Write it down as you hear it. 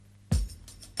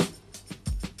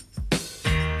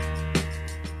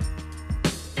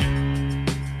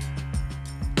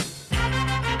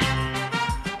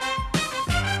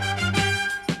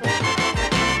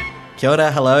Kia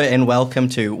ora, hello, and welcome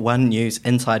to One News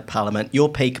Inside Parliament, your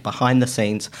peek behind the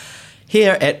scenes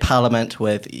here at Parliament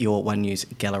with your One News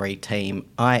Gallery team.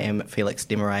 I am Felix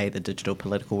Demaray, the digital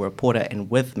political reporter, and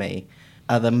with me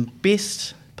are the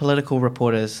best political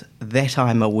reporters that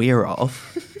I'm aware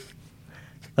of.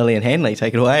 Lillian Hanley,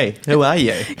 take it away. Who are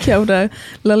you? Kia ora,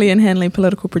 Lillian Hanley,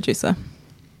 political producer.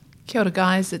 Kia ora,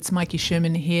 guys. It's Mikey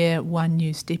Sherman here, One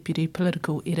News deputy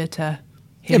political editor.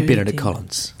 And Benedict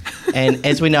Collins. And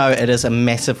as we know, it is a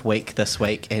massive week this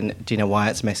week. And do you know why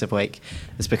it's a massive week?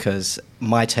 It's because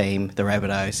my team, the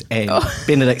Rabbitohs, and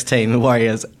Benedict's team, the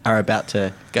Warriors, are about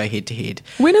to go head-to-head.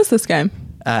 When is this game?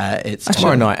 It's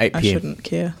tomorrow night, 8 p.m. I shouldn't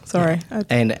care. Sorry.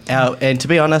 Yeah. And to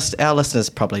be honest, our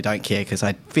listeners probably don't care because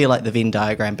I feel like the Venn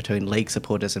diagram between league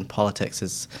supporters and politics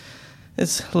is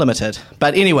limited.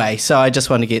 But anyway, so I just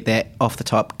want to get that off the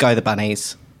top. Go the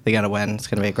Bunnies. They're going to win. It's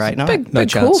going to be a great night.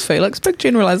 Big call, Felix. Big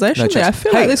generalisation there. I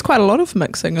feel like there's quite a lot of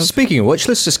mixing. Speaking of which,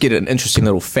 let's just get an interesting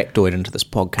little factoid into this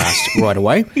podcast right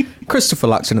away. Christopher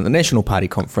Luxon at the National Party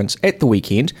conference at the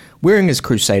weekend, wearing his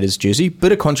Crusaders jersey.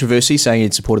 Bit of controversy, saying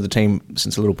he'd supported the team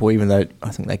since a little boy, even though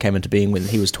I think they came into being when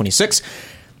he was 26.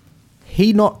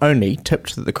 He not only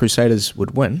tipped that the Crusaders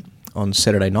would win on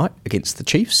Saturday night against the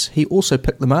Chiefs, he also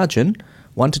picked the margin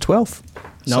 1-12.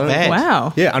 Not bad.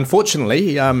 Wow. Yeah, unfortunately,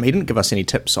 he didn't give us any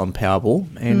tips on Powerball,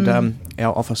 and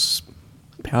our office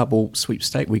Powerball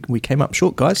sweepstake, we came up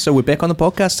short, guys, so we're back on the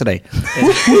podcast today.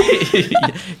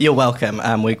 You're welcome.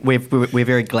 We're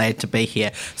very glad to be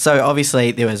here. So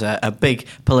obviously there was a big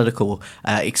political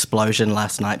explosion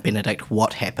last night. Benedict,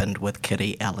 what happened with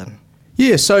Kitty Allen?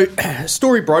 Yeah, so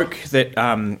story broke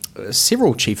that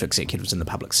several chief executives in the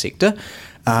public sector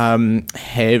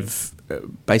have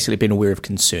basically been aware of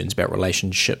concerns about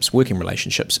working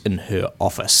relationships in her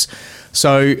office.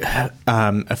 So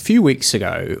a few weeks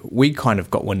ago, we kind of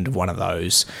got wind of one of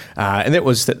those, and that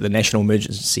was that the National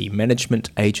Emergency Management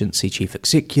Agency Chief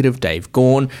Executive, Dave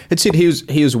Gawn, had said he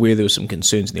was aware there were some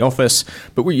concerns in the office,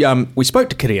 but we spoke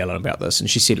to Kitty Allen about this, and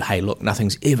she said, hey, look,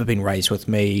 nothing's ever been raised with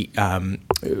me,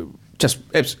 just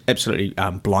absolutely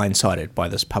blindsided by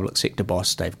this public sector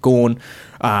boss, Dave Gawn.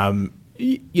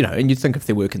 You know, and you'd think if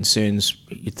there were concerns,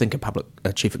 you'd think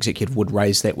a chief executive would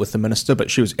raise that with the minister,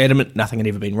 but she was adamant nothing had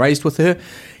ever been raised with her.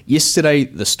 Yesterday,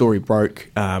 the story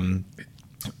broke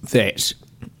that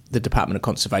the Department of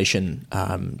Conservation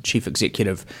chief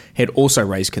executive had also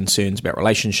raised concerns about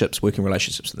working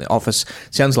relationships in the office.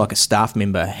 Sounds like a staff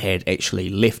member had actually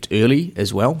left early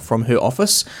as well from her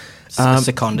office.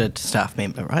 Seconded staff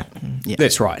member, right? Yeah.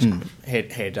 That's right.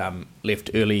 Had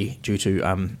left early due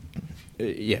to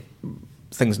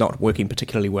things not working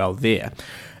particularly well there.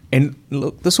 And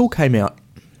look, this all came out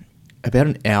about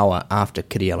an hour after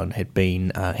Kitty Allen had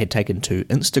taken to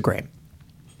Instagram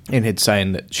and had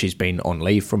saying that she's been on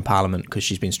leave from Parliament because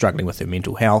she's been struggling with her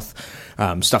mental health,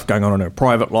 stuff going on in her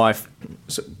private life.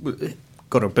 So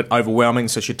got a bit overwhelming,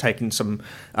 so she'd taken some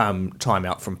time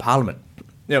out from Parliament.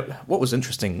 Now, what was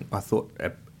interesting, I thought,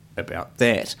 about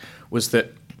that was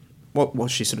that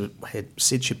what she sort of had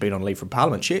said she'd been on leave from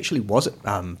Parliament. She actually was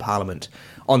at Parliament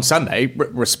on Sunday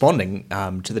responding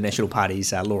to the National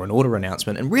Party's Law and Order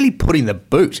announcement and really putting the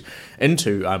boot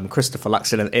into Christopher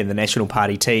Luxon and the National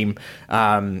Party team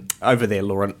over their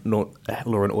Law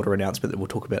and Order announcement that we'll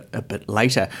talk about a bit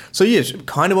later. So yes,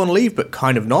 kind of on leave, but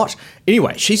kind of not.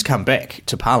 Anyway, she's come back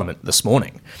to Parliament this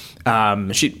morning.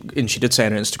 She did say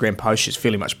in her Instagram post she's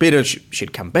feeling much better.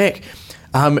 She'd come back.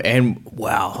 And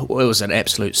wow, it was an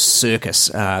absolute circus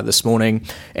this morning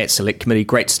at Select Committee.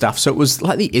 Great stuff. So it was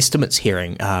like the estimates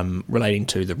hearing relating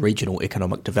to the regional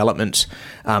economic development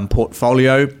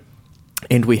portfolio.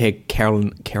 And we had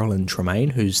Carolyn Tremaine,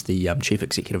 who's the chief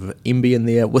executive of MB in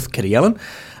there with Kitty Allen.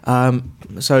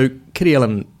 So Kitty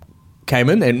Allen came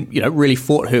in and really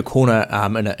fought her corner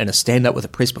in a stand-up with the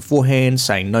press beforehand,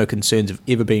 saying no concerns have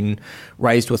ever been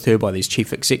raised with her by these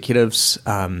chief executives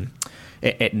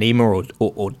at NEMA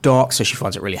or DOC, so she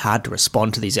finds it really hard to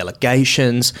respond to these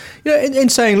allegations,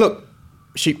 and saying, look,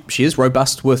 she is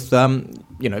robust with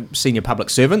senior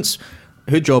public servants.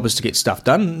 Her job is to get stuff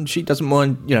done. She doesn't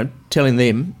mind telling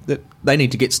them that they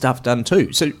need to get stuff done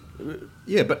too. So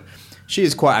but she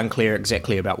is quite unclear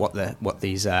exactly about what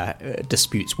these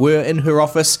disputes were in her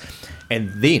office.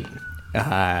 And then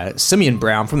Simeon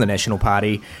Brown from the National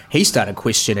Party, he started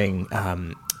questioning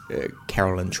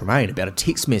Carolyn Tremaine about a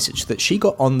text message that she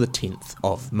got on the 10th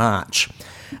of March.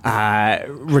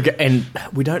 And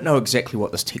we don't know exactly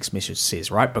what this text message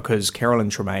says, right? Because Carolyn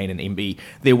Tremaine and MB,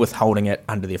 they're withholding it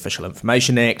under the Official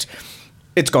Information Act.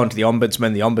 It's gone to the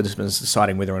Ombudsman. The Ombudsman is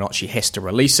deciding whether or not she has to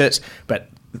release it. But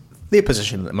their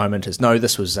position at the moment is, no,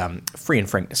 this was free and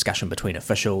frank discussion between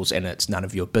officials and it's none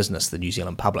of your business, the New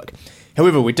Zealand public.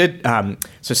 However, we did,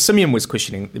 so Simeon was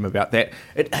questioning them about that.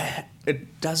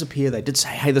 It does appear they did say,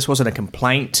 hey, this wasn't a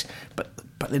complaint, but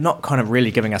they're not kind of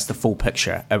really giving us the full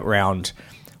picture around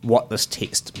what this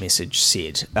text message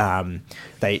said. The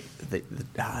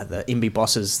MB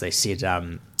bosses, they said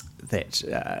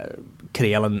that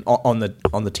Kitty Allen on the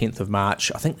 10th of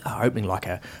March, I think they're opening like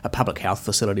a public health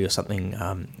facility or something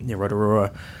near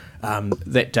Rotorua.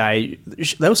 That day,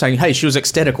 they were saying, hey, she was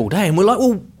ecstatic all day. And we're like,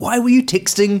 well, why were you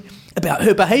texting about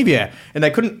her behaviour? And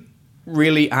they couldn't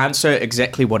really answer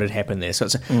exactly what had happened there. So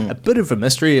it's a bit of a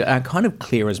mystery, kind of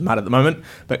clear as mud at the moment.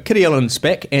 But Kitty Allen's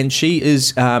back, and she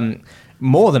is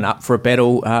more than up for a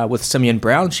battle with Simeon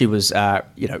Brown. She was,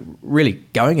 really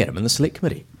going at him in the select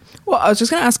committee. Well, I was just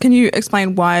going to ask, can you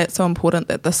explain why it's so important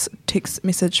that this text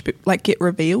message get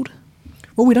revealed?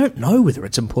 Well, we don't know whether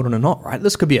it's important or not, right?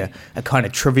 This could be a kind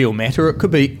of trivial matter. It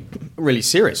could be really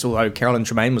serious, although Carolyn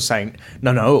Tremaine was saying,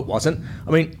 no, it wasn't.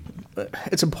 I mean,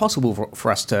 it's impossible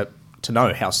for us to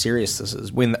know how serious this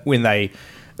is when they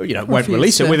won't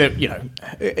release it. Whether,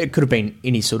 it could have been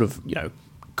any sort of,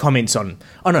 comments on,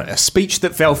 I don't know, a speech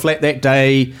that fell flat that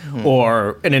day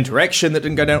or an interaction that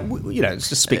didn't go down. It's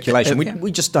just speculation.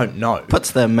 We just don't know.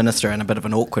 Puts the minister in a bit of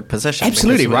an awkward position.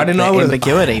 Absolutely, right. And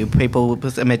ambiguity,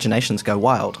 people's imaginations go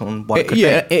wild on what it could be.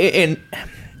 And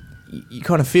you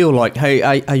kind of feel like,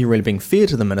 hey, are you really being fair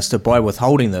to the minister by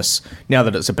withholding this now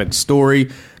that it's a big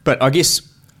story? But I guess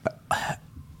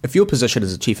if your position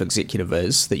as a chief executive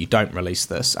is that you don't release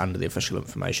this under the Official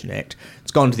Information Act,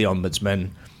 it's gone to the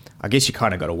Ombudsman, I guess you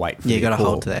kind of got to wait for you got to call,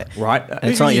 hold to that, right? And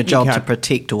it's not your job to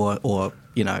protect or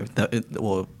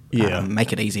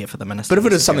make it easier for the minister. But if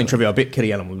it is something trivial, I bet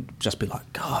Kitty Allen would just be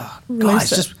like, "God, guys,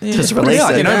 just release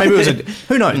it." Maybe it was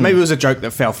who knows? Maybe it was a joke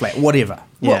that fell flat. Whatever.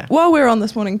 Yeah. While we're on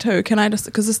this morning too, can I just,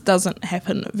 because this doesn't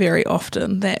happen very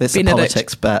often, that there's Benedict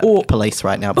politics, but police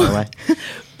right now, by the way.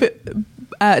 But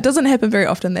it doesn't happen very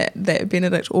often that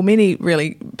Benedict or many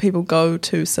really people go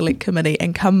to select committee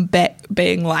and come back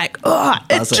being like,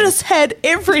 it just had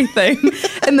everything.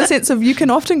 In the sense of, you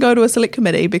can often go to a select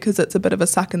committee because it's a bit of a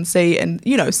suck and see, and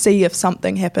see if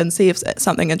something happens, see if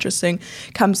something interesting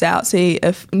comes out, see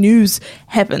if news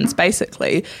happens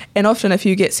basically. And often if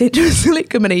you get sent to a select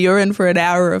committee, you're in for an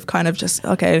hour of kind of just,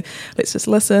 okay, let's just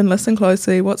listen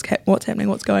closely, what's happening,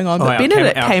 what's going on. But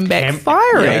Benedict came back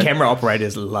firing. Yeah, camera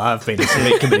operators love being a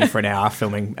select committee for an hour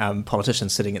filming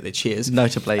politicians sitting at their chairs.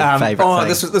 Notably, favourite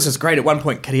thing. This is great. At one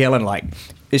point, Kitty Allen,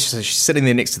 she's sitting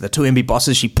there next to the two MB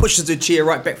bosses. She pushes her chair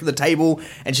right back from the table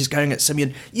and she's going at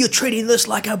Simeon, "You're treating this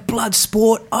like a blood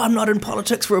sport. I'm not in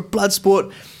politics for a blood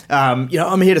sport.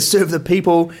 I'm here to serve the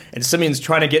people." And Simeon's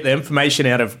trying to get the information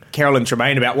out of Carolyn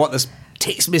Tremaine about what this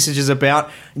text message is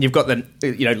about. And you've got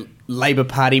the Labour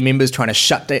Party members trying to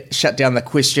shut down the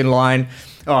question line.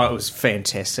 Oh, it was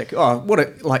fantastic. Oh, what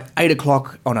 8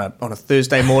 o'clock on a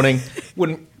Thursday morning.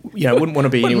 Wouldn't want to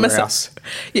be anywhere else.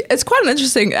 Yeah, it's quite an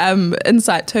interesting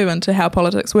insight too into how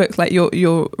politics works. Like your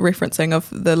referencing of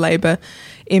the Labour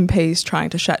MPs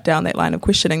trying to shut down that line of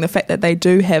questioning. The fact that they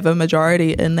do have a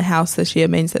majority in the House this year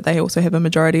means that they also have a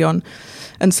majority in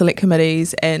select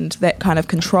committees, and that kind of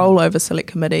control over select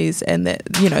committees, and that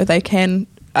they can,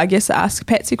 I guess, ask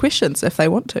Patsy questions if they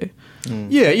want to.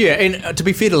 Yeah, and to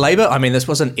be fair to Labour, I mean, this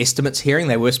wasn't estimates hearing.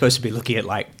 They were supposed to be looking at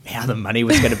how the money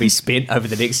was going to be spent over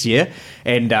the next year,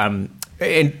 and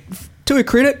to her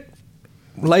credit,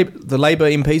 the Labour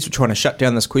MPs were trying to shut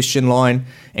down this question line,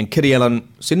 and Kitty Allen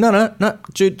said, no,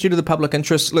 due to the public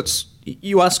interest,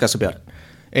 you ask us about it.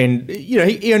 And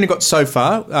he only got so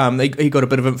far. He got a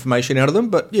bit of information out of them,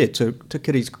 but yeah, to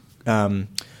Kitty's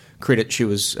credit, she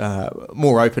was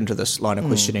more open to this line of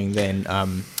questioning than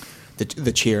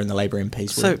the chair and the Labour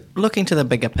MPs were. So, looking to the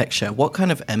bigger picture, what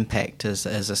kind of impact is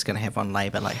this going to have on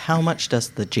Labour? How much does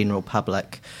the general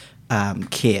public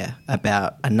care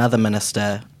about another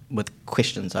minister with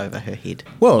questions over her head?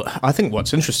 Well, I think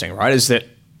what's interesting, right, is that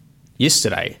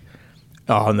yesterday,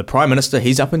 and the Prime Minister,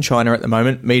 he's up in China at the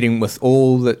moment, meeting with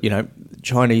all the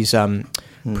Chinese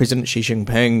President Xi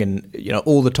Jinping and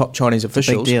all the top Chinese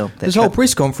officials. Big deal. His whole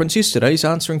press conference yesterday, he's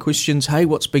answering questions. Hey,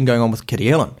 what's been going on with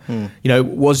Kitty Allen?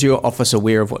 Was your office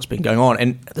aware of what's been going on?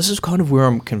 And this is kind of where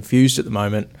I'm confused at the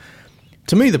moment.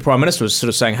 To me, the Prime Minister was sort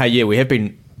of saying, hey, yeah, we have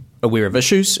been aware of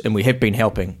issues and we have been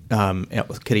helping out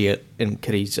with Kitty in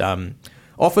Kitty's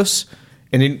office.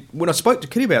 And then when I spoke to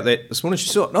Kitty about that this morning, she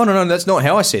said, no, that's not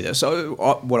how I see this. So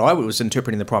what I was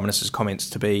interpreting the Prime Minister's comments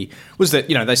to be was that,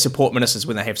 they support ministers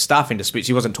when they have staffing disputes.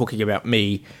 He wasn't talking about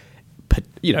me,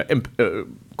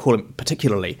 calling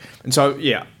particularly. And so,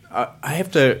 yeah, I'm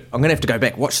going to have to go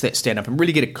back, watch that stand-up and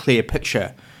really get a clear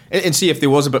picture and see if there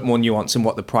was a bit more nuance in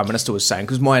what the Prime Minister was saying,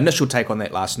 because my initial take on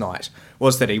that last night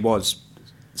was that he was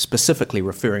specifically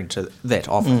referring to that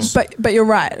office. But you're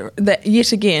right, that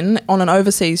yet again, on an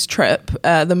overseas trip,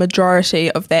 the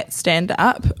majority of that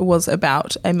stand-up was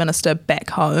about a minister back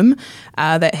home,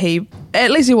 that he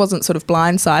wasn't sort of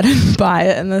blindsided by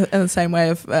it in the same way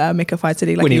of Meka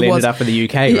Whaitiri. Like when he landed up in the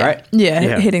UK, right?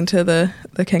 Yeah, heading to the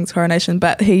King's coronation.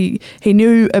 But he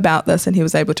knew about this and he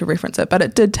was able to reference it. But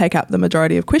it did take up the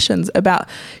majority of questions about,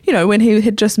 when he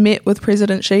had just met with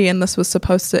President Xi and this was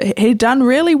supposed to... He'd done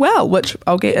really well, which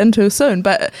I'll get into soon.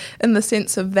 But in the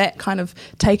sense of that kind of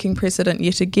taking precedent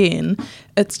yet again,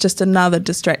 it's just another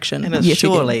distraction. And it's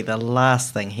surely the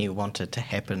last thing he wanted to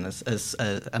happen is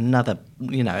another...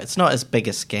 it's not as big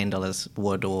a scandal as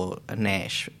Wood or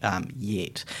Nash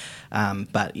yet,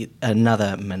 but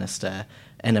another minister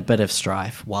in a bit of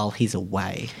strife while he's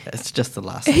away. It's just the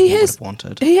last thing he would have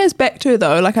wanted. He has back to,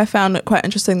 though. Like, I found it quite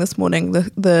interesting this morning.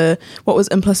 The what was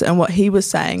implicit in what he was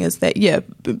saying is that,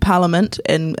 Parliament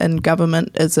and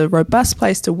government is a robust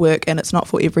place to work and it's not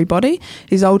for everybody.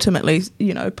 He's ultimately,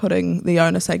 putting the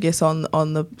onus, I guess, on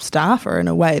the staff, or in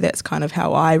a way that's kind of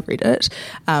how I read it,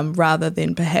 rather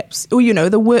than perhaps,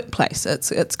 the workplace.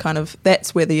 It's kind of,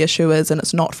 that's where the issue is and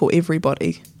it's not for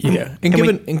everybody. Yeah.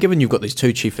 And given you've got these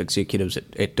two chief executives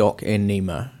at DOC and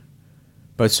NEMA,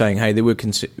 both saying, hey, there were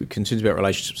concerns about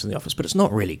relationships in the office, but it's not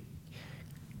really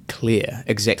clear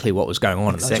exactly what was going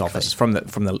on in those offices from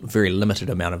the very limited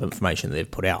amount of information that they've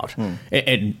put out,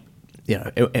 and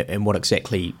what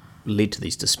exactly led to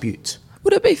these disputes.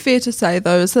 Would it be fair to say,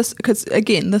 though, is this, because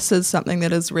again, this is something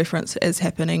that is referenced as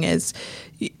happening as,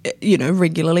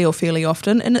 regularly or fairly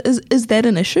often, and is that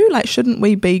an issue? Like, shouldn't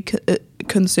we be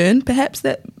concerned, perhaps,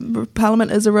 that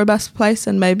Parliament is a robust place,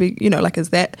 and maybe, is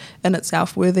that in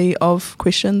itself worthy of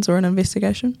questions or an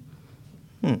investigation?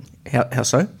 How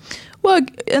so? Well,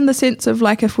 in the sense of,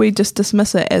 like, if we just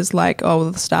dismiss it as like,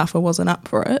 oh, the staffer wasn't up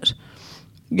for it.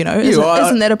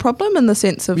 Isn't that a problem in the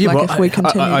sense of if we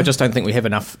continue? I just don't think we have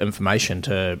enough information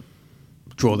to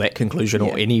draw that conclusion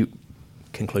or any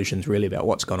conclusions really about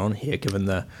what's gone on here, given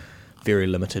the very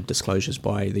limited disclosures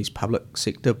by these public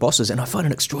sector bosses. And I find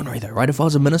it extraordinary, though, right? If I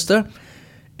was a minister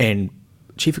and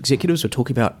chief executives were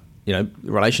talking about,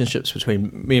 relationships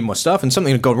between me and my staff and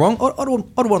something had gone wrong,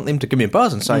 I'd want them to give me a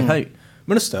buzz and say, hey,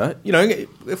 Minister,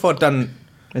 if I'd done...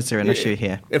 Is there an issue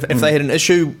here? If they had an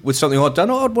issue with something I'd done,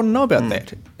 I'd want to know about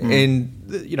that.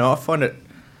 And, I find it...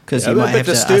 Because you might have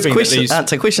to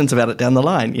answer questions about it down the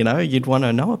line, you'd want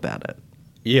to know about it.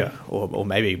 Yeah, or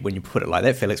maybe when you put it like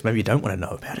that, Felix, maybe you don't want to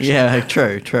know about it. Yeah,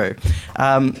 true.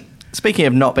 Speaking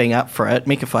of not being up for it,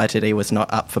 Meka Whaitiri was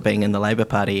not up for being in the Labour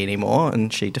Party anymore,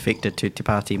 and she defected to Te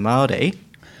Pāti Māori.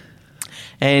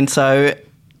 And so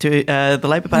the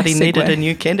Labour Party needed a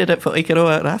new candidate for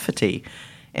Ikaroa Rāwhiti.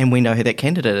 And we know who that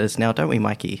candidate is now, don't we,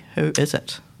 Mikey? Who is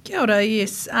it? Kia ora,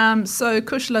 yes. So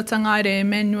Kushla Tangaire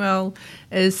Manuel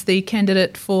is the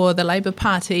candidate for the Labour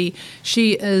Party.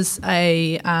 She is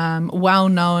a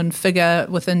well-known figure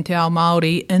within Te Ao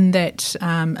Māori in that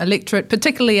electorate,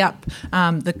 particularly up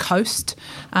the coast.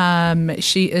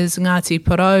 She is Ngāti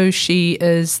Porou. She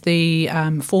is the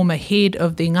former head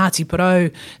of the Ngāti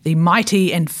Porou, the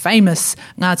mighty and famous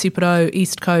Ngāti Porou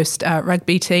East Coast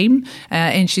rugby team.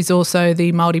 And she's also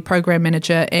the Māori program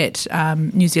manager at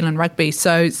New Zealand Rugby.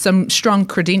 So some strong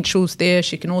credentials there.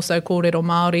 She can also kōrero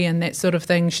Māori and that sort of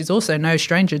thing. She's also no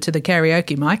stranger to the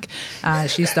karaoke mic.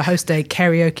 She used to host a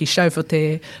karaoke show for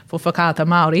Whakaata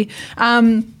Māori.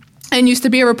 And used to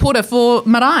be a reporter for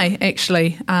Marae,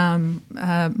 actually.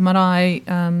 Marae,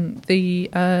 the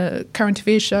current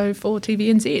affairs show for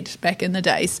TVNZ back in the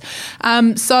days.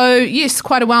 So, yes,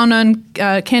 quite a well-known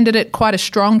candidate, quite a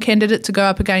strong candidate to go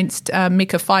up against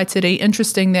Meka Whaitiri.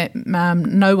 Interesting that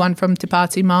no one from Te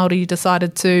Pāti Māori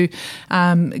decided to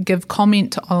give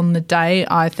comment on the day.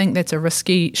 I think that's a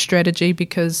risky strategy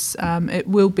because it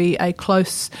will be a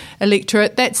close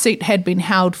electorate. That seat had been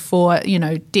held for,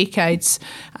 decades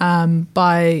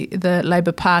by the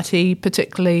Labour Party,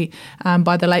 particularly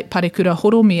by the late Parekura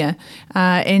Horomia.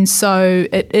 And so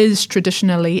it is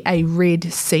traditionally a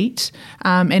red seat.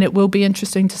 And it will be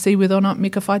interesting to see whether or not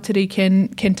Meka Whaitiri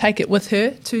can take it with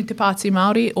her to Te Pāti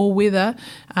Māori, or whether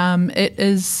it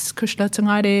is Kushla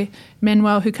Tangaire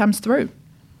Manuel who comes through.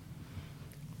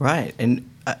 Right. And,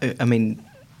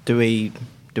 do we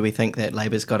think that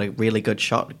Labour's got a really good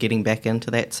shot getting back into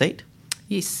that seat?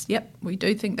 Yes, yep, we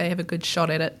do think they have a good shot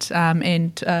at it.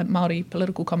 And Māori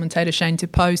political commentator Shane Te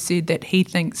Pou said that he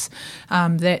thinks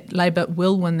that Labour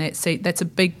will win that seat. That's a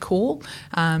big call.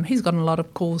 He's gotten a lot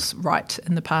of calls right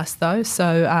in the past, though.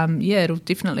 So, it'll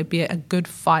definitely be a good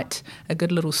fight, a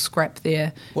good little scrap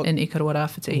there in Ikaroa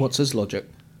Rāwhiti. What's his logic?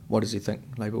 What does he think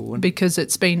Labour will win? Because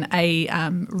it's been a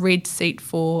red seat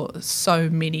for so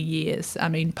many years. I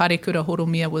mean, Parekura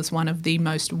Horomia was one of the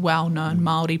most well-known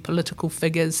Māori political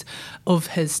figures of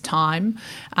his time,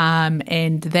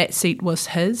 and that seat was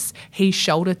his. He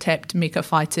shoulder-tapped Meka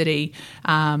Whaitiri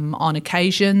on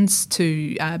occasions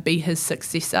to be his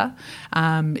successor.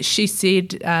 She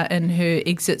said in her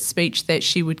exit speech that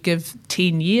she would give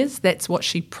 10 years. That's what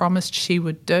she promised she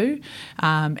would do.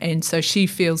 And so she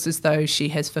feels as though she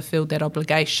has fulfilled that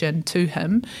obligation to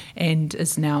him and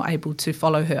is now able to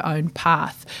follow her own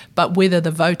path. But whether the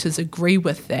voters agree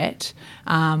with that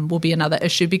will be another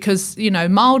issue, because, you know,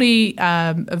 Māori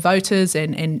voters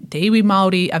and Te iwi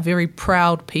Māori are very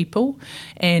proud people,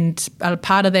 and a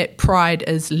part of that pride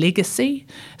is legacy.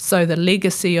 So the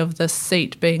legacy of this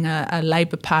seat being a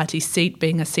Labour Party seat,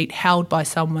 being a seat held by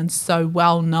someone so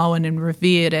well known and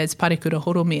revered as Parekura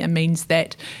Horomia, means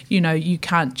that, you know, you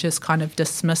can't just kind of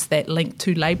dismiss that link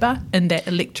to Labour in that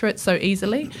electorate so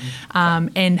easily.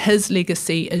 And his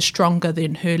legacy is stronger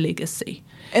than her legacy.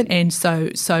 And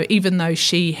so even though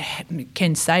she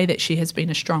can say that she has been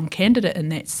a strong candidate in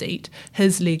that seat,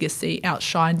 his legacy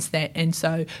outshines that. And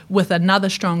so with another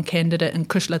strong candidate in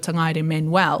Kushla Tangaire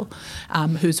Manuel,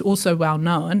 who's also well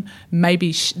known,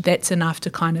 maybe that's enough to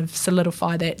kind of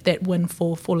solidify that win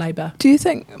for Labour. Do you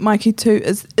think, Mikey, too,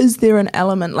 is there an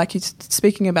element, like you're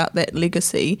speaking about that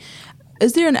legacy,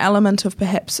 is there an element of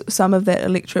perhaps some of that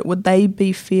electorate, would they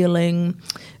be feeling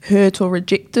hurt or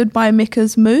rejected by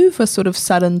Meka's move, a sort of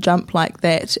sudden jump like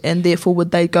that, and therefore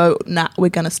would they go, nah, we're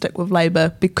going to stick with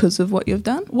Labour because of what you've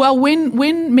done? Well, when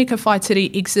Meka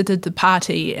Whaitiri exited the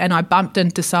party, and I bumped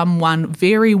into someone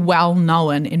very well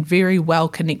known and very well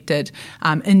connected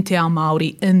in Te Ao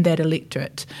Māori in that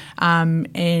electorate,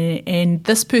 and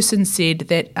this person said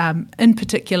that in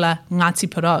particular Ngāti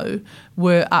Porou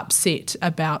were upset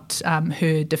about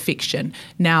her defection.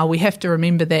 Now, we have to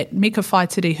remember that Meka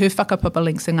Whaitiri, her whakapapa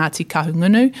links in Ngāti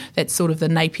Kahungunu, that's sort of the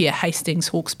Napier, Hastings,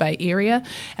 Hawke's Bay area,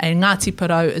 and Ngāti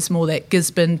Porou is more that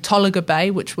Gisborne, Tolaga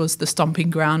Bay, which was the stomping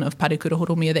ground of Parekura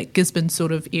Horomia, that Gisborne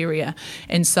sort of area.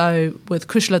 And so with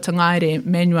Kushla Tangaire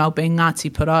Manuel being Ngāti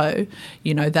Porou,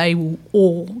 you know, they will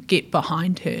all get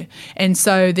behind her. And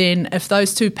so then if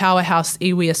those two powerhouse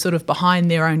iwi are sort of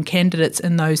behind their own candidates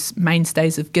in those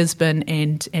mainstays of Gisborne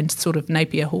and sort of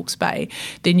Napier, Hawke's Bay,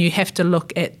 then you have to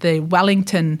look at the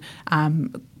Wellington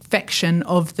faction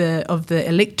of the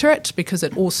electorate, because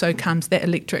it also that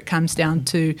electorate comes down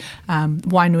to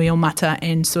Wainui-o-Mata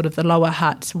and sort of the Lower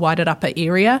Hutt, Wairarapa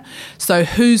area. So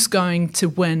who's going to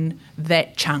win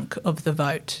that chunk of the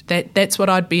vote? That's what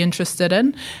I'd be interested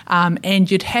in.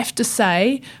 And you'd have to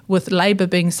say, with Labour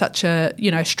being such a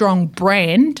strong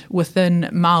brand within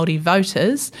Māori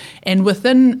voters, and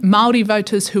within Māori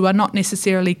voters who are not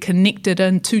necessarily connected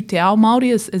into Te Ao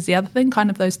Māori is the other thing, kind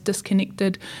of those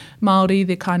disconnected Māori,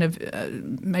 they're kind of,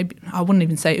 maybe, I wouldn't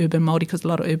even say urban Māori, because a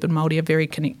lot of urban Māori are very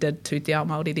connected to Te Ao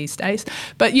Māori these days.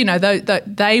 But,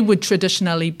 they would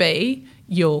traditionally be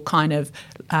your kind of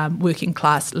working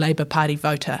class Labour Party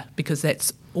voter, because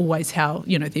that's always how,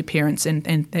 their parents and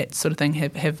that sort of thing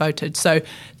have voted. So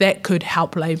that could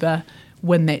help Labour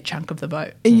win that chunk of the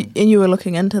vote. And you were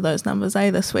looking into those numbers,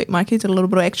 this week, Mikey? Did a little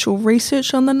bit of actual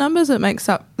research on the numbers. It makes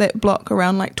up that block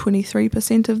around like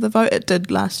 23% of the vote. It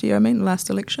did last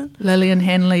election. Lillian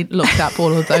Hanley looked up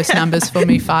all of those numbers for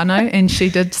me, whānau, and she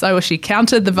did so. She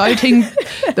counted the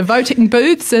voting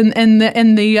booths in the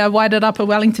Wairarapa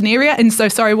Wellington area. And so,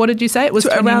 sorry, what did you say? It was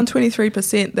around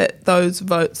 23% that those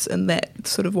votes in that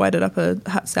sort of Wairarapa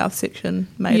Hutt South section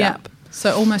made up.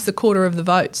 So almost a quarter of the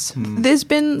votes. There's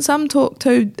been some talk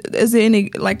too. Is there any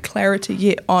clarity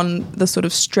yet on the sort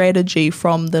of strategy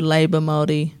from the Labour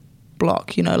Māori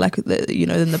bloc? In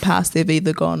the past they've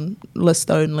either gone list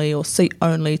only or seat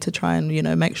only to try and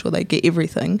make sure they get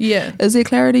everything. Yeah. Is there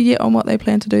clarity yet on what they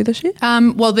plan to do this year?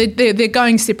 Well, they're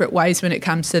going separate ways when it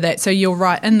comes to that. So you're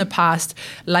right. In the past,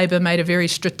 Labour made a very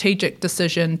strategic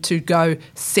decision to go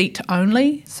seat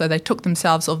only. So they took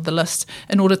themselves off the list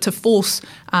in order to force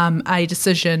a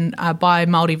decision by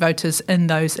Māori voters in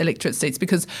those electorate seats,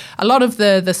 because a lot of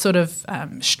the sort of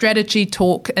strategy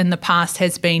talk in the past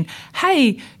has been,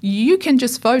 hey, you can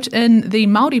just vote in the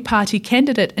Māori Party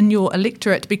candidate in your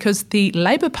electorate, because the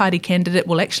Labour Party candidate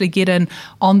will actually get in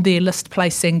on their list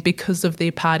placing because of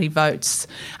their party votes.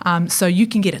 So you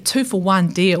can get a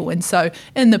 2-for-1 deal. And so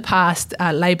in the past,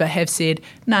 Labour have said,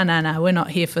 no, we're not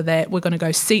here for that. We're going to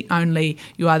go seat only.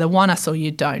 You either want us or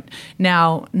you don't.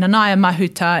 Now, Nanaia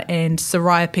Mahuta and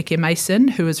Soraya Peke-Mason,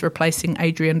 who is replacing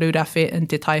Adrian Rurafe in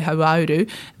Te Tai Hauauru,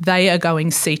 they are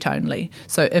going seat only.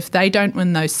 So if they don't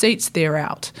win those seats, they're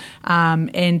out.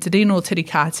 And Rino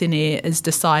Tirikatene is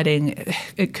deciding,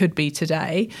 it could be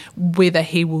today, whether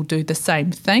he will do the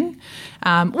same thing.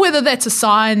 Whether that's a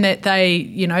sign that they,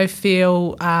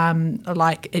 feel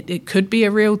like it could be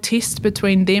a real test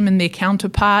between them and their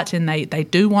counterpart, and they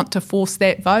do want to force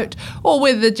that vote, or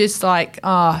whether they're just like,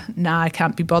 I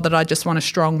can't be bothered. I just want a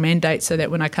strong mandate so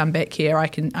that when I come back here, I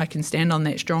can stand on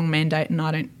that strong mandate, and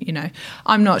I don't,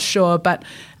 I'm not sure. But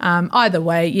either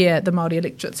way, the Māori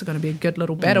electorates are going to be a good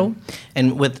little battle.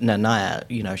 And with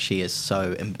Nanaia, she is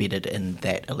so embedded in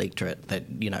that electorate that,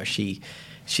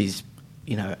 she's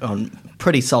on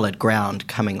pretty solid ground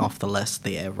coming off the list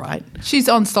there, right? She's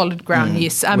on solid ground,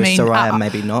 yes. I mean, Soraya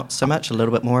maybe not so much, a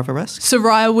little bit more of a risk?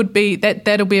 Soraya would be,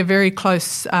 that'll be a very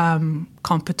close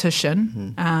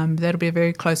competition. That'll be a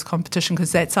very close competition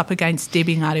because that's up against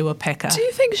Debbie Ngarewa-Paka. Do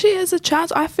you think she has a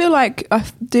chance? I feel like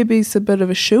Debbie's a bit of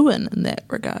a shoo-in in that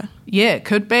regard. Yeah, it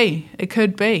could be. It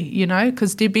could be,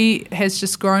 because Debbie has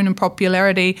just grown in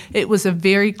popularity. It was a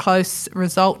very close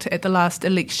result at the last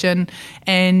election,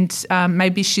 and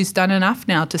maybe she's done enough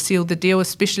now to seal the deal,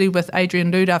 especially with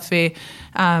Adrian Rurafe.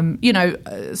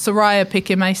 Soraya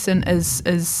Peke-Mason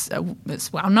is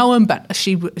well known, but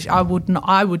I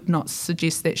would not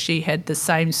suggest that she had the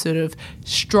same sort of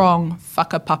strong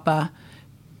whakapapa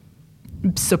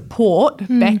support,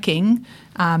 backing,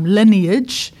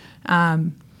 lineage,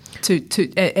 as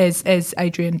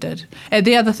Adrian did. And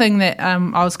the other thing that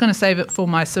I was going to save it for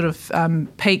my sort of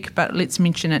peak, but let's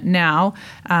mention it now,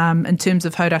 in terms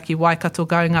of Hauraki Waikato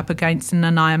going up against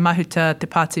Nanaia Mahuta, Te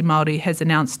Pāti Māori has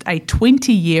announced a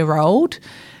 20-year-old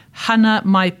Hannah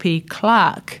Maipi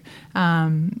Clark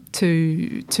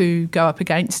to go up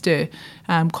against her.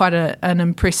 Quite an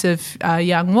impressive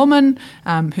young woman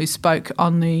who spoke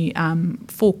on the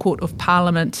forecourt of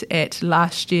Parliament at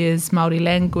last year's Māori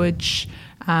language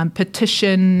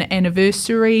petition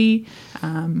anniversary.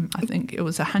 I think it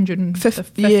was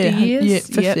 150 years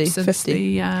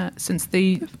since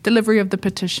the delivery of the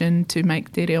petition to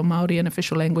make Te Reo Māori an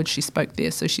official language. She spoke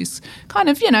there, so she's kind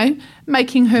of,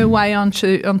 making her way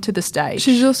onto the stage.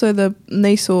 She's also the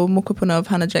niece or mokopuna of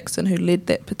Hannah Jackson, who led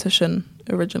that petition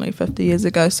originally 50 years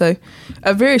ago. So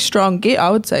a very strong get, I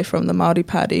would say, from the Māori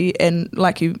Party, and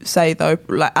like you say, though,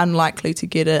 unlikely to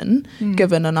get in,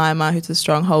 given Nanaia Mahuta's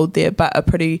strong hold there, but a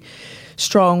pretty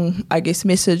strong, I guess,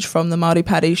 message from the Māori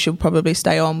Party. She'll probably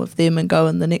stay on with them and go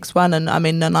in the next one, and I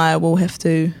mean, Nanaia will have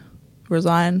to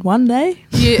resign one day.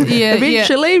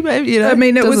 Eventually, maybe, I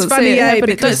mean, it was funny,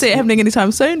 don't see it happening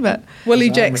anytime soon, but Willie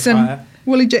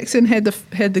Jackson had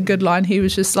the good line. He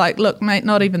was just like, look, mate,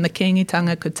 not even the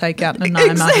kingitanga could take out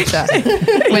Nanaia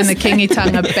Mahuta. When the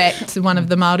kingitanga backed one of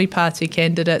the Māori Party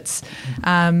candidates,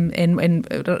 and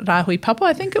Rahui Papa,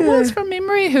 I think it was, from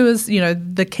memory, who was,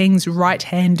 the king's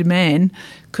right-hand man,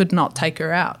 could not take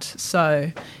her out.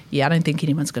 So, I don't think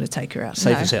anyone's going to take her out.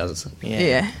 Safe as houses.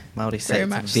 Yeah. Māori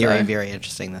seats, very, very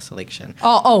interesting, this election.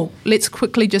 Let's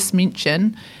quickly just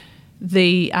mention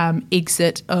the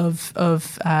exit of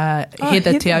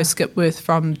Heather Te Ao Skipworth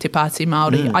from Te Pāti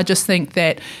Māori. I just think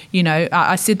that,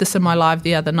 I said this in my live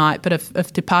the other night, but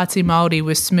if Te Pāti Māori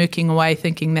were smirking away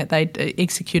thinking that they'd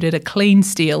executed a clean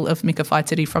steal of Mika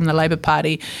Whaitiri from the Labour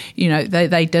Party,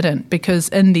 they didn't, because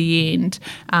in the end,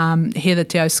 Heather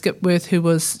Te Ao Skipworth, who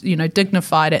was,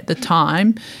 dignified at the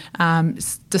time,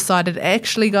 decided,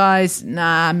 actually, guys,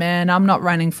 nah, man, I'm not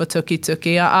running for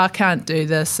Tuki. I can't do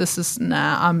this. This is,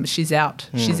 she's out.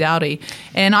 She's outie.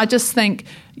 And I just think,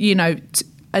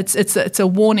 it's a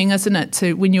warning, isn't it,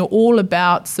 to when you're all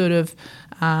about sort of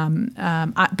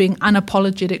being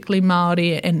unapologetically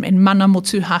Māori and mana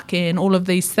motuhake and all of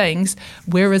these things,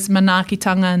 where is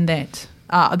manaakitanga in that?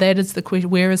 That is the question.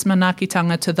 Where is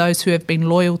manaakitanga to those who have been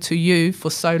loyal to you for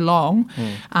so long?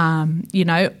 I'm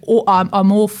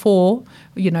all for,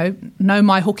 no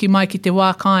mai hoki mai ki te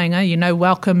wā kāinga,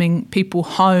 welcoming people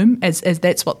home, as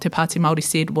that's what Te Pāti Māori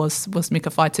said was Mika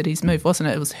Whaitiri's move, wasn't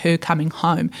it? It was her coming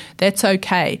home. That's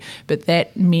okay, but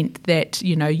that meant that,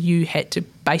 you had to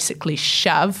basically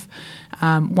shove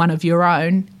one of your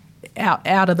own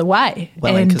out of the way,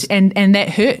 Well, and that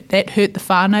hurt the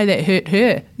whānau, that hurt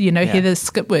her, Heather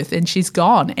Skipworth, and she's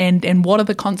gone, and what are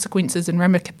the consequences and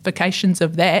ramifications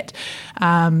of that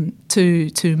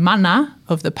to mana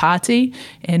of the party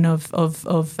and of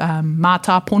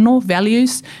mātāpono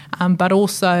values, but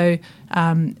also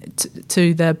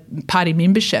to the party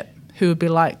membership, who would be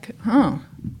like,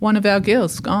 one of our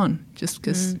girls gone just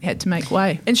because had to make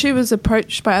way. And she was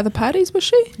approached by other parties, was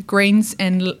she? Greens,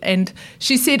 and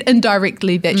she said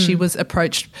indirectly that she was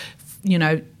approached,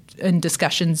 in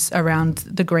discussions around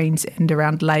the Greens and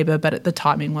around Labour, but the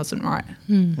timing wasn't right.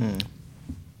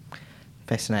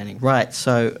 Fascinating. Right,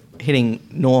 so heading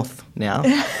north now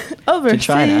Overseas. to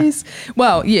China.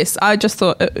 Well, yes, I just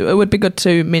thought it would be good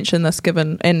to mention this,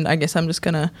 given, and I guess I'm just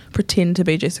going to pretend to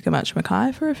be Jessica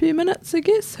March-Mackay for a few minutes, I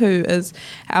guess, who is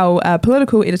our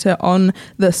political editor on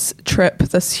this trip,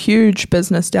 this huge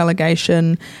business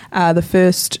delegation, the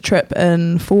first trip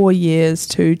in 4 years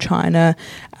to China.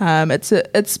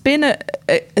 It's been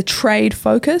a trade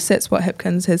focus. That's what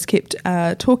Hipkins has kept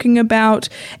talking about,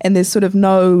 and there's sort of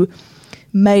no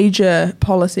major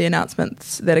policy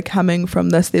announcements that are coming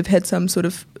from this. They've had some sort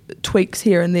of tweaks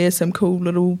here and there, some cool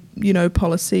little,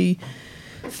 policy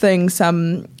things,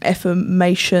 some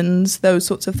affirmations, those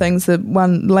sorts of things. The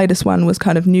latest one was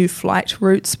kind of new flight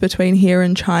routes between here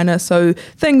and China. So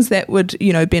things that would,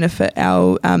 benefit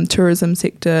our tourism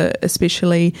sector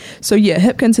especially. So yeah,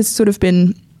 Hipkins has sort of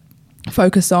been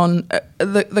focused on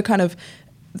the kind of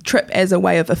trip as a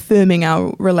way of affirming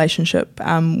our relationship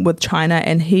with China,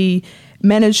 and he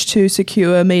managed to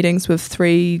secure meetings with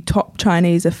 3 top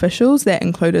Chinese officials that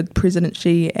included President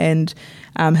Xi and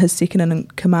his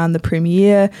second-in-command, the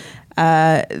Premier.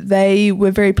 They were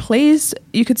very pleased,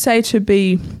 you could say, to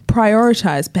be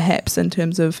prioritised perhaps in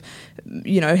terms of,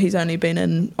 he's only been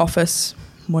in office,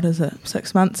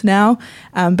 6 months now,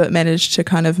 but managed to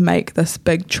kind of make this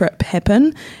big trip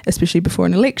happen, especially before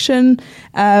an election.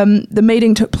 The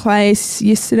meeting took place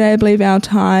yesterday, I believe, our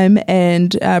time,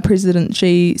 and President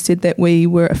Xi said that we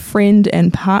were a friend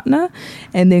and partner,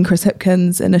 and then Chris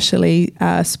Hipkins initially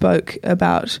spoke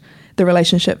about the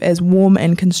relationship as warm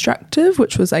and constructive,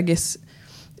 which was, I guess,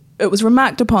 it was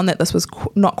remarked upon that this was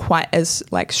not quite as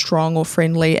strong or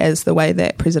friendly as the way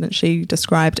that President Xi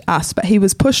described us, but he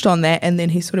was pushed on that, and then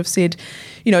he sort of said,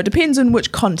 it depends on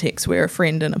which context we're a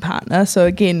friend and a partner. So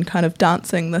again, kind of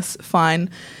dancing this fine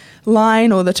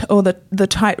line or the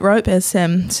tightrope, as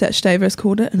Sam Sachdeva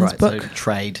called it in his book. So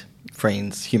trade,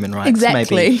 friends, human rights.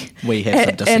 Exactly. Maybe we have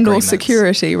some disagreements. And or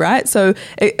security, right? So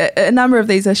a number of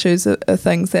these issues are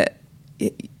things that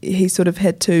he sort of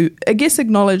had to, I guess,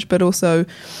 acknowledge, but also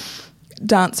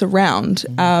dance around.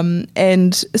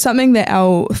 And something that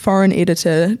our foreign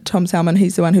editor, Tom Salmon,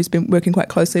 he's the one who's been working quite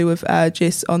closely with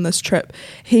Jess on this trip,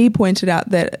 he pointed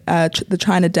out that the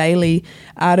China Daily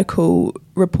article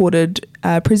reported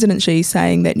President Xi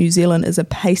saying that New Zealand is a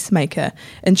pacemaker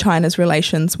in China's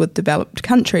relations with developed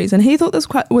countries. And he thought this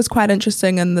was quite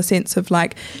interesting in the sense of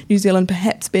New Zealand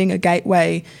perhaps being a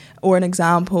gateway or an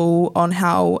example on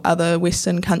how other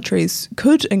Western countries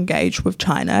could engage with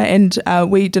China. And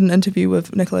we did an interview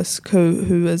with Nicholas Koo,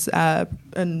 who is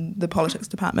in the politics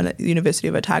department at the University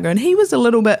of Otago, and he was a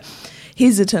little bit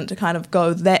hesitant to kind of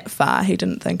go that far. He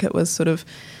didn't think it was sort of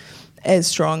as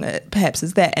strong perhaps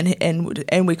as that,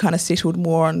 and we kind of settled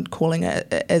more on calling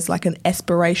it as an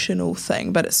aspirational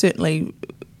thing, but it's certainly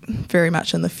very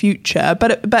much in the future.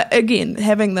 But again,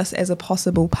 having this as a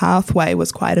possible pathway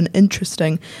was quite an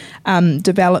interesting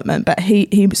development. But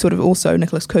he sort of also,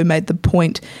 Nicholas Koo, made the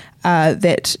point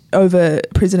that over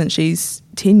President Xi's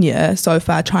tenure so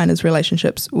far, China's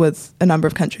relationships with a number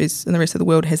of countries in the rest of the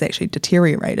world has actually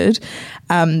deteriorated.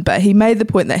 But he made the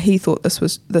point that he thought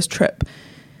this trip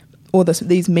or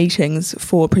these meetings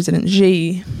for President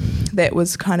Xi, that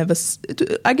was kind of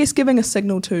I guess giving a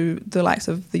signal to the likes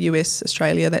of the US,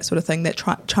 Australia, that sort of thing, that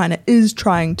China is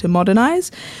trying to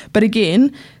modernise. But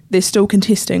again, they're still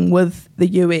contesting with the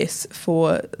US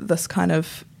for this kind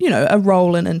of, a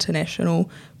role in international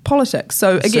politics.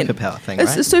 So again, superpower thing,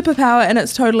 it's right? a superpower, and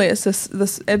it's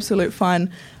this absolute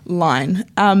fine line.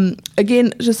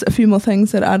 Again, just a few more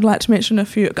things that I'd like to mention.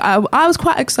 I was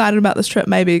quite excited about this trip.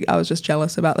 Maybe I was just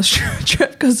jealous about this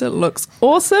trip because it looks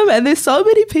awesome, and there's so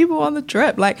many people on the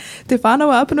trip. Te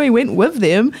whānau up, and we went with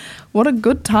them. What a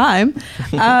good time.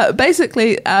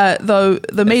 Basically, though,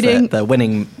 the meeting... The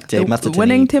winning Te Matatini. The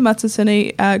winning Te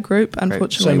Matatini group,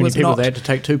 unfortunately, was not... So many people there to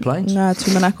take 2 planes?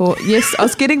 Tūmanako. Yes, I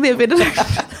was getting there, Benedict.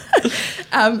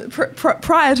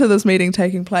 Prior to this meeting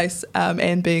taking place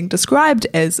and being described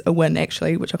as a win,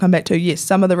 actually, which I'll come back to, yes,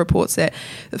 some of the reports that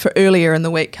for earlier in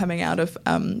the week coming out of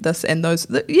this and those,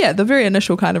 the very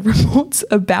initial kind of reports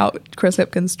about Chris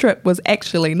Hipkins' trip was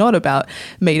actually not about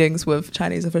meetings with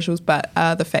Chinese officials, but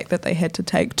the fact that they had to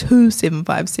take 2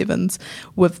 757s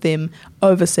with them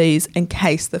overseas in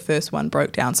case the first one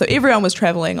broke down. So everyone was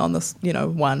travelling on this,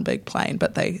 one big plane,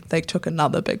 but they took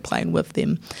another big plane with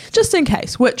them just in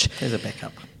case, which... There's a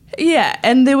backup. Yeah,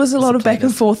 and there was a lot of back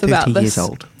and forth about this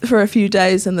old. For a few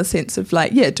days in the sense of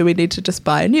do we need to just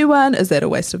buy a new one? Is that a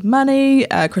waste of money?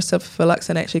 Christopher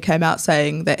Luxon actually came out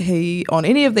saying that he, on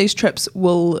any of these trips,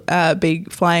 will be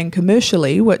flying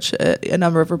commercially, which a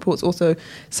number of reports also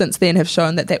since then have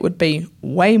shown that would be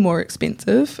way more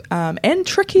expensive and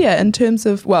trickier in terms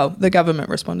of, the government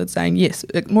responded saying yes,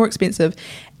 more expensive,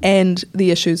 and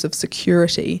the issues of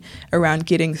security around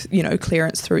getting,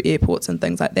 clearance through airports and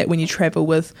things like that when you travel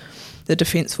with the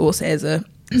Defence Force as a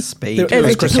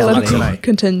political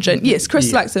contingent. Yes,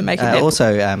 Chris Luxon making that.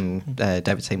 Also,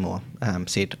 David Seymour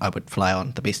said I would fly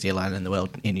on the best airline in the world,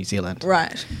 Air New Zealand.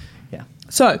 Right. Yeah.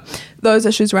 So those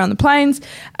issues around the planes,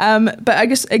 but I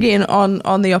guess again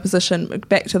on the opposition,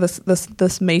 back to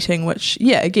this meeting, which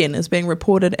again is being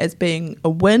reported as being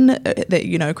a win.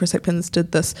 That Chris Hipkins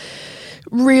did this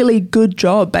really good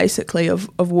job, basically, of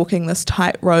walking this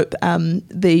tightrope.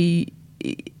 The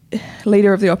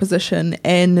leader of the opposition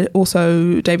and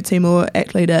also David Seymour,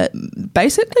 ACT leader,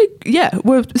 basically,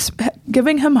 were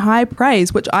giving him high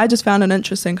praise, which I just found an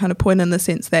interesting kind of point in the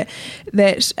sense that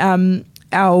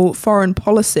our foreign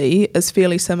policy is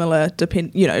fairly similar,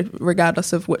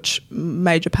 regardless of which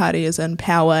major party is in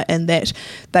power, and that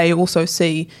they also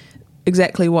see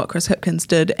exactly what Chris Hipkins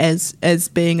did as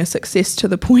being a success, to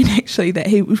the point actually that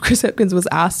Chris Hipkins was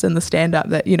asked in the stand-up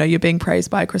that you're being praised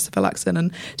by Christopher Luxon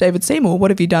and David Seymour, what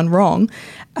have you done wrong?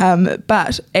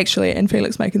 But actually, and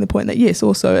Felix making the point that yes,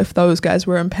 also if those guys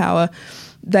were in power,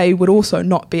 they would also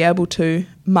not be able to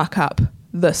muck up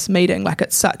this meeting.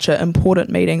 It's such an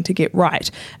important meeting to get right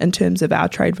in terms of our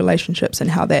trade relationships and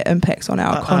how that impacts on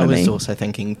our economy. I was also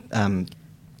thinking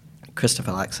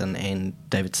Christopher Luxon and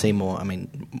David Seymour,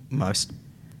 most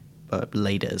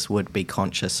leaders would be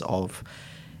conscious of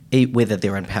whether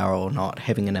they're in power or not,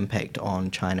 having an impact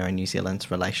on China and New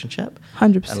Zealand's relationship.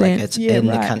 100%. It's in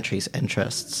the country's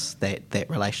interests that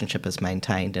relationship is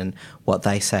maintained, and what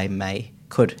they say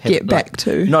could have, get back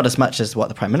to. Not as much as what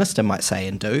the Prime Minister might say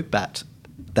and do, but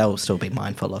they'll still be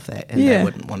mindful of that, and they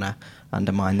wouldn't want to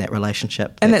undermine that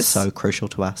relationship that's so crucial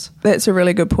to us. That's a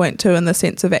really good point too, in the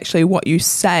sense of actually what you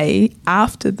say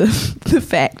after the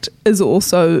fact is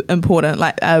also important.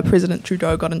 President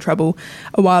Trudeau got in trouble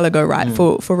a while ago,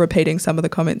 for repeating some of the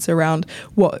comments around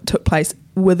what took place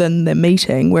within the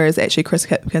meeting, whereas actually Chris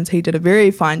Hipkins, he did a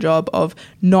very fine job of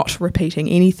not repeating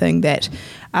anything that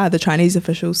the Chinese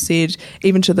officials said,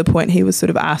 even to the point he was sort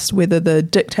of asked whether the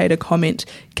dictator comment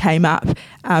came up,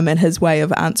 and his way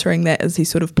of answering that is he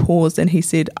sort of paused and he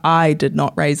said, I did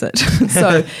not raise it.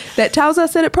 So that tells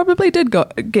us that it probably did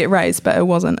get raised, but it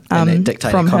wasn't and that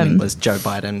dictator from comment him. Was Joe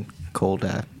Biden called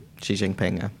Xi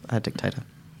Jinping a dictator.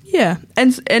 Yeah,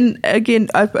 and again,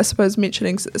 I suppose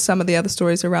mentioning some of the other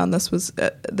stories around this was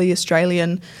the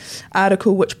Australian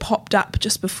article which popped up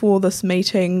just before this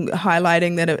meeting,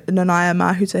 highlighting that Nanaia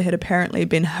Mahuta had apparently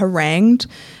been harangued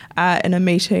in a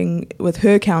meeting with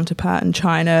her counterpart in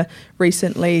China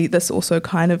recently. This also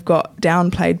kind of got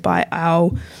downplayed by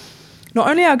not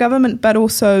only our government, but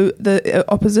also the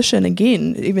opposition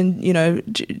again, even,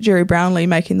 Jerry Brownlee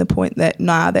making the point that,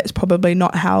 that's probably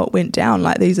not how it went down.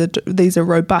 These are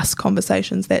robust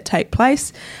conversations that take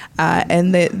place,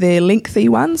 and they're lengthy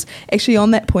ones. Actually,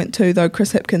 on that point too, though,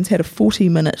 Chris Hipkins had a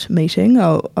 40-minute meeting,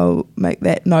 I'll make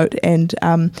that note, and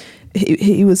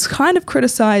he was kind of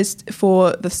criticised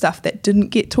for the stuff that didn't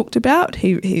get talked about.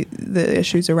 The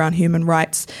issues around human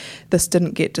rights, this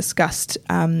didn't get discussed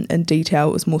in detail.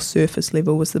 It was more surface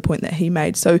level, was the point that he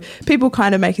made. So people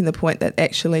kind of making the point that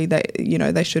actually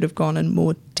they should have gone in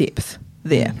more depth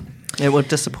there. It would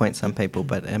disappoint some people,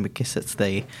 but I guess it's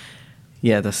the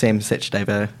Sam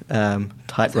Sachdeva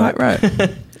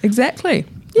tightrope. Exactly.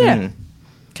 Yeah.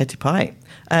 Katy Pai.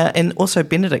 And also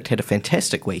Benedict had a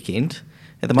fantastic weekend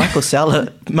at the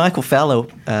Michael Fowler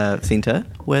Centre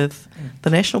with the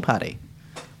National Party.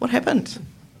 What happened?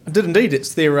 I did indeed.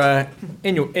 It's their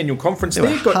annual conference. There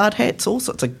were hard hats, all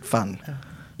sorts of fun.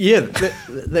 Yeah,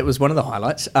 that was one of the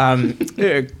highlights.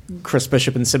 Chris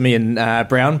Bishop and Simeon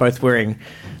Brown both wearing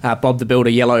Bob the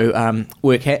Builder yellow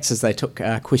work hats as they took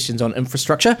questions on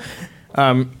infrastructure,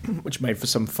 which made for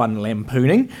some fun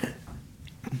lampooning.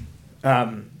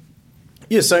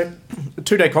 So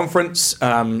 2-day conference.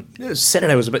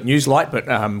 Saturday was a bit news light, but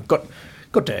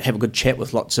got to have a good chat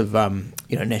with lots of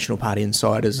National Party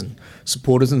insiders and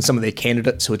supporters and some of their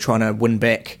candidates who are trying to win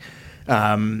back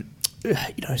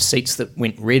seats that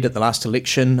went red at the last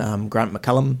election. Grant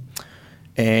McCullum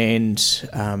and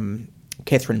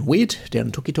Catherine Wedd down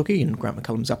in Tukituki, and Grant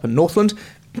McCullum's up in Northland.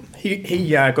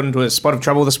 He got into a spot of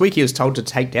trouble this week. He was told to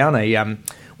take down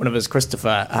one of his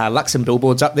Christopher Luxon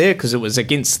billboards up there because it was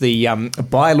against the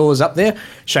bylaws up there.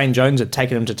 Shane Jones had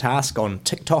taken him to task on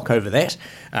TikTok over that.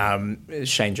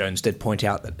 Shane Jones did point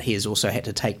out that he has also had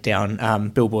to take down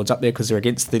billboards up there because they're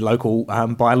against the local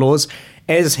bylaws,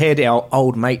 as had our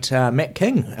old mate Matt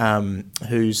King,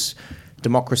 who's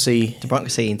Democracy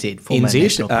NZ, former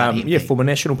National Party MP. Former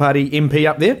National Party MP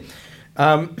up there.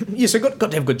 So got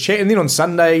to have a good chat. And then on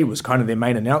Sunday was kind of their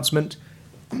main announcement.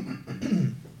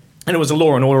 And it was a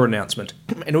law and order announcement.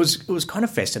 And it was kind of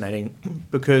fascinating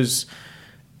because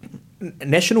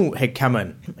National had come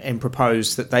in and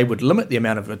proposed that they would limit the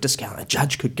amount of a discount a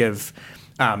judge could give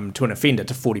to an offender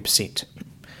to 40%.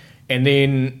 And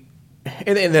then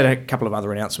there are a couple of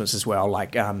other announcements as well,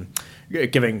 like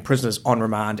giving prisoners on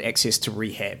remand access to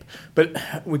rehab. But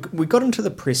we got into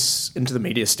the press, into the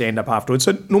media stand-up afterwards.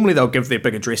 So normally they'll give their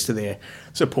big address to their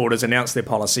supporters, announce their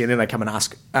policy, and then they come and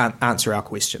answer our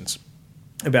questions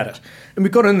about it. And we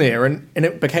got in there, and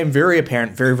it became very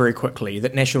apparent very, very quickly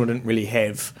that National didn't really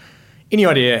have any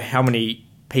idea how many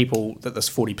people that this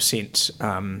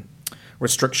 40%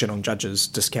 restriction on judges'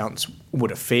 discounts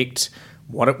would affect,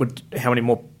 how many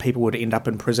more people would end up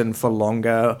in prison for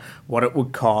longer, what it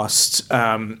would cost.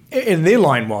 And their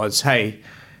line was, hey,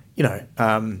 we're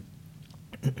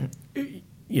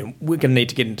going to need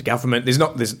to get into government.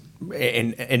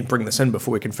 And bring this in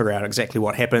before we can figure out exactly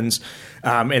what happens.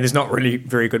 And there's not really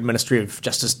very good Ministry of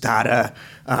Justice data.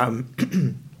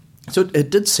 So it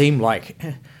did seem like,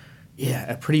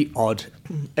 a pretty odd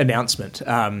announcement.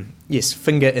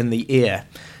 Finger in the air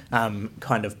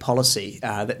kind of policy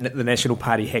that the National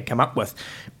Party had come up with.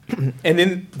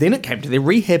 And then it came to their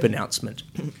rehab announcement.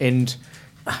 And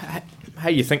how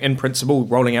you think, in principle,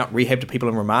 rolling out rehab to people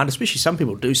in remand, especially some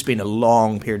people do spend a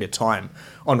long period of time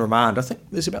on remand. I think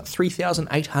there's about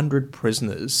 3,800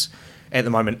 prisoners at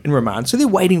the moment in remand. So they're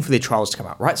waiting for their trials to come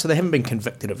up, right? So they haven't been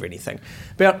convicted of anything.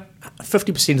 About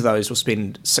 50% of those will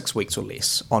spend 6 weeks or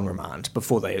less on remand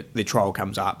before their trial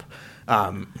comes up.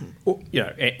 And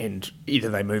either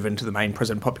they move into the main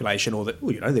prison population or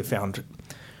they're found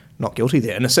not guilty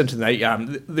there. In a sense,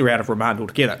 they're out of remand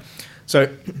altogether. So...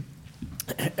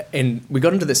 And we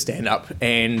got into the stand-up,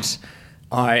 and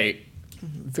I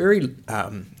very,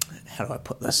 how do I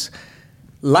put this?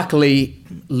 Luckily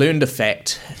learned a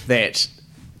fact that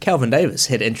Calvin Davis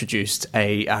had introduced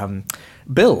a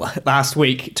bill last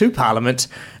week to Parliament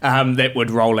that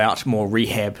would roll out more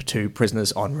rehab to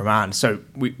prisoners on remand. So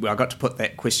I got to put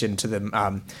that question to them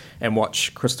and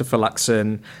watch Christopher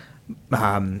Luxon,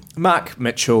 Mark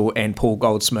Mitchell and Paul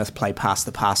Goldsmith play Pass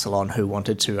the Parcel on who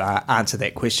wanted to answer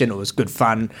that question. It was good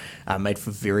fun, made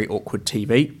for very awkward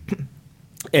TV.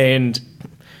 And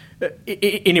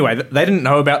anyway, they didn't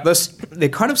know about this. They're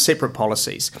kind of separate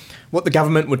policies. What the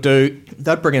government would do,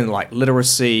 they'd bring in like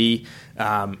literacy,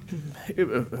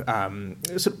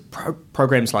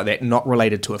 programs like that, not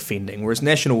related to offending. Whereas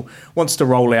National wants to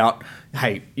roll out,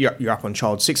 hey, you're up on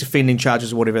child sex offending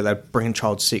charges or whatever. They bring in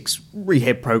child sex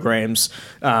rehab programs.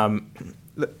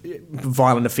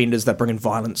 Violent offenders, they bring in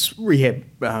violence rehab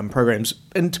programs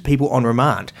into people on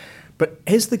remand. But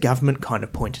as the government kind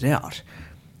of pointed out,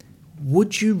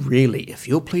 would you really, if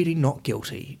you're pleading not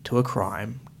guilty to a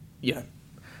crime,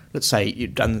 let's say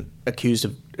you've accused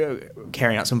of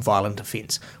carrying out some violent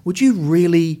offence, would you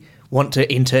really want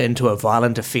to enter into a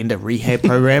violent offender rehab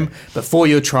program before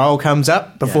your trial comes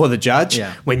up, before the judge,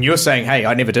 when you're saying, hey,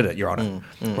 I never did it, Your Honour,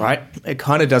 right? It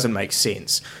kind of doesn't make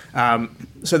sense.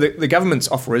 So the government's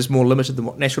offer is more limited than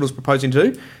what National's proposing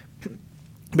to do.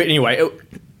 But anyway,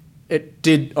 I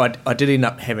did end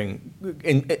up having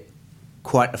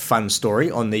quite a fun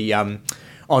story on the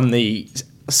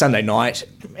Sunday night,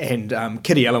 and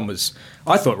Kitty Ellen was,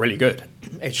 I thought, really good,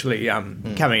 actually,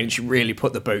 coming in. She really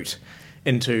put the boot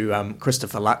into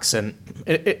Christopher Luxon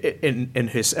in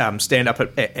her stand-up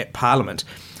at Parliament.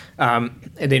 And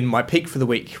then my peak for the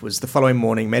week was the following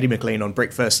morning. Maddie McLean on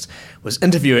Breakfast was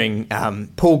interviewing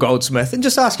Paul Goldsmith and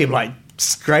just asking him like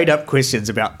straight-up questions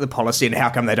about the policy and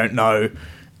how come they don't know,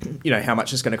 how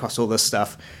much it's going to cost, all this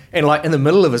stuff. And like in the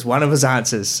middle of one of his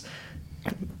answers,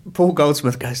 Paul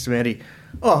Goldsmith goes to Maddie,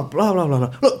 oh, blah, blah, blah,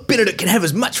 blah. Look, Benedict can have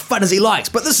as much fun as he likes,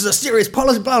 but this is a serious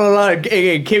policy, blah, blah, blah.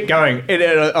 And kept going. And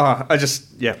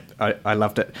I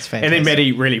loved it. It's and then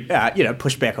Maddie really,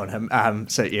 pushed back on him.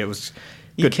 So, yeah, it was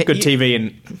good TV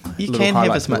and you can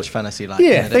have as much fun as you like.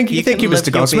 Yeah, Benedict. thank you,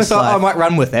 Mr. Goldsmith. I might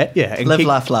run with that. Yeah, and live,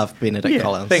 laugh, love, Benedict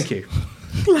Collins. Thank you.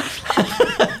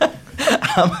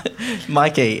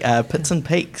 Mikey, pits and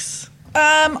peaks.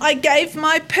 I gave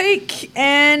my peak,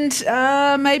 and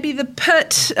maybe the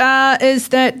pit is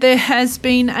that there has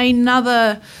been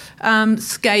another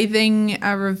scathing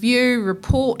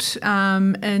report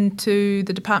into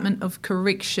the Department of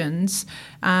Corrections.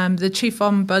 The Chief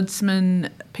Ombudsman,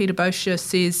 Peter Boscher,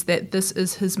 says that this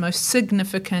is his most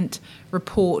significant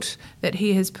report that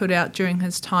he has put out during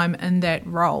his time in that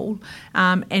role.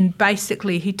 And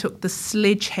basically he took the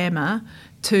sledgehammer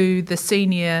to the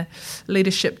senior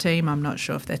leadership team. I'm not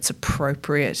sure if that's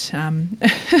appropriate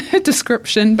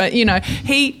description, but,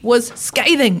 he was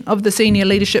scathing of the senior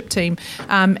leadership team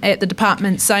at the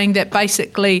department, saying that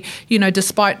basically,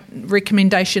 despite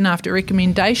recommendation after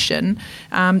recommendation,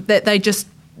 that they just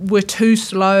were too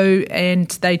slow, and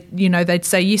they'd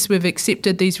say, yes, we've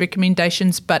accepted these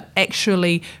recommendations, but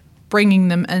actually bringing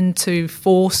them into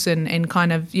force and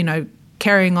kind of,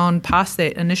 carrying on past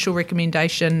that initial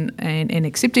recommendation and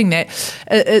accepting that,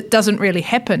 it doesn't really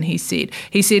happen, he said.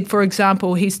 He said, for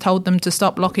example, he's told them to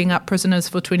stop locking up prisoners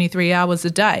for 23 hours a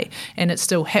day, and it's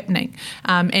still happening.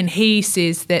 And he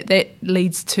says that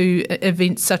leads to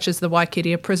events such as the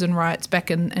Waikeria prison riots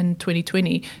back in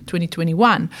 2020,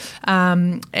 2021.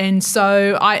 And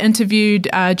so I interviewed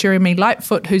Jeremy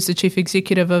Lightfoot, who's the Chief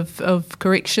Executive of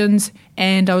Corrections,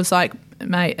 and I was like,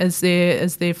 mate, is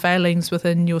there failings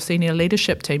within your senior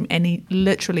leadership team? And he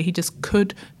just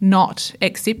could not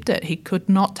accept it. He could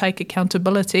not take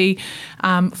accountability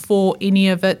for any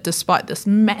of it, despite this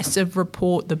massive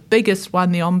report, the biggest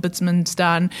one the Ombudsman's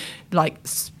done, like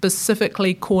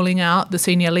specifically calling out the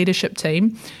senior leadership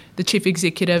team. The chief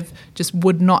executive just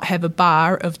would not have a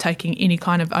bar of taking any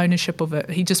kind of ownership of it.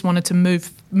 He just wanted to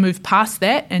move past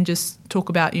that and just talk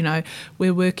about,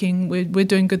 we're working, we're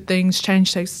doing good things,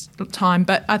 change takes time.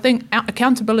 But I think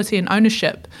accountability and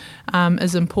ownership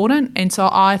is important. And so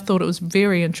I thought it was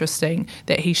very interesting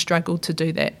that he struggled to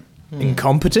do that.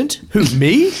 Incompetent? Who,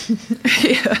 me?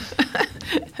 Yeah.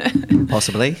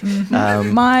 Possibly.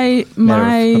 My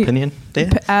opinion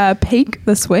there? Peak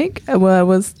this week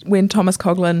was when Thomas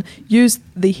Coughlan used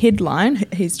the headline.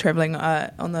 He's travelling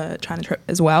on the China trip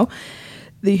as well.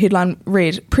 The headline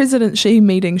read, President Xi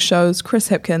meeting shows Chris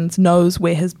Hipkins knows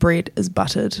where his bread is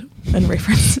buttered, in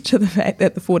reference to the fact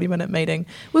that the 40-minute meeting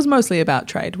was mostly about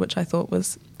trade, which I thought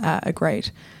was a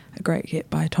great get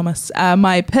by Thomas.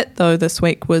 My pit, though, this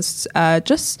week was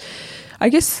just, I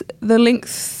guess, the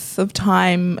length of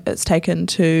time it's taken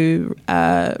to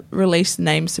release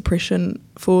name suppression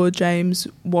for James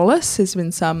Wallace. There's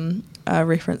been some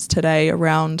reference today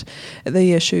around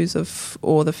the issues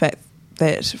or the fact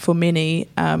that for many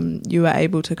you are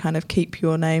able to kind of keep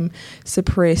your name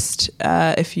suppressed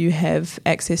if you have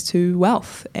access to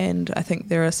wealth. And I think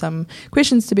there are some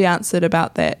questions to be answered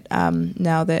about that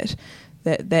now that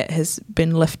has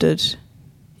been lifted.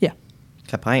 Yeah.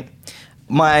 Good point.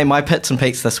 My pits and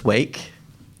peaks this week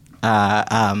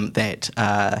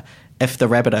that if the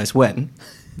Rabbitohs win,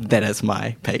 that is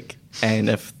my peak. And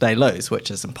if they lose,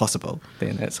 which is impossible,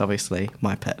 then it's obviously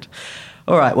my pit.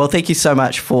 All right, well, thank you so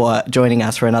much for joining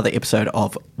us for another episode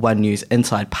of One News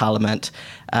Inside Parliament.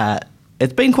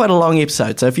 It's been quite a long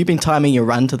episode, so if you've been timing your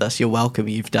run to this, you're welcome.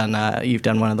 You've done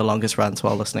one of the longest runs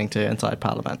while listening to Inside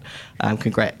Parliament.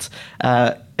 Congrats.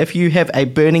 If you have a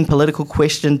burning political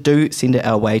question, do send it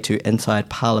our way to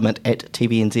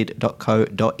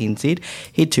insideparliament@tvnz.co.nz.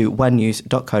 Head to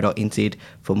onenews.co.nz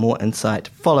for more insight.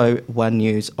 Follow One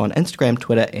News on Instagram,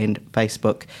 Twitter and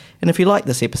Facebook. And if you like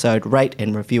this episode, rate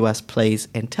and review us, please,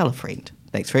 and tell a friend.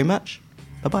 Thanks very much.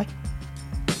 Bye-bye.